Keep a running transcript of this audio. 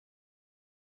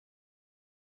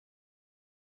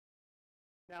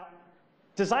Now,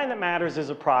 Design That Matters is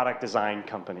a product design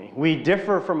company. We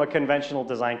differ from a conventional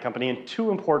design company in two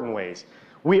important ways.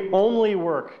 We only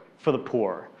work for the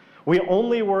poor. We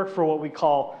only work for what we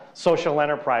call social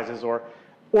enterprises, or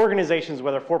organizations,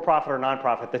 whether for-profit or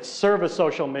non-profit, that serve a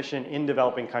social mission in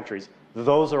developing countries.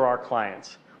 Those are our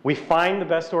clients. We find the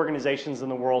best organizations in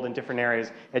the world in different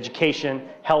areas: education,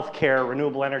 healthcare,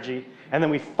 renewable energy, and then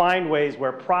we find ways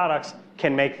where products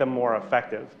can make them more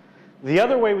effective. The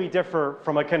other way we differ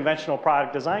from a conventional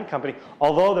product design company,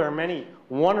 although there are many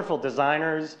wonderful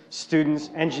designers,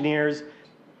 students, engineers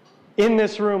in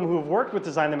this room who have worked with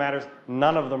Design That Matters,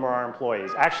 none of them are our employees.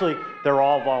 Actually, they're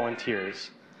all volunteers.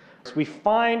 We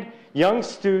find young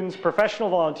students,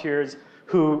 professional volunteers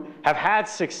who have had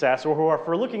success or who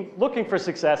are looking for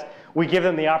success. We give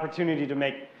them the opportunity to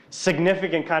make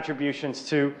significant contributions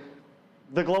to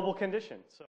the global condition.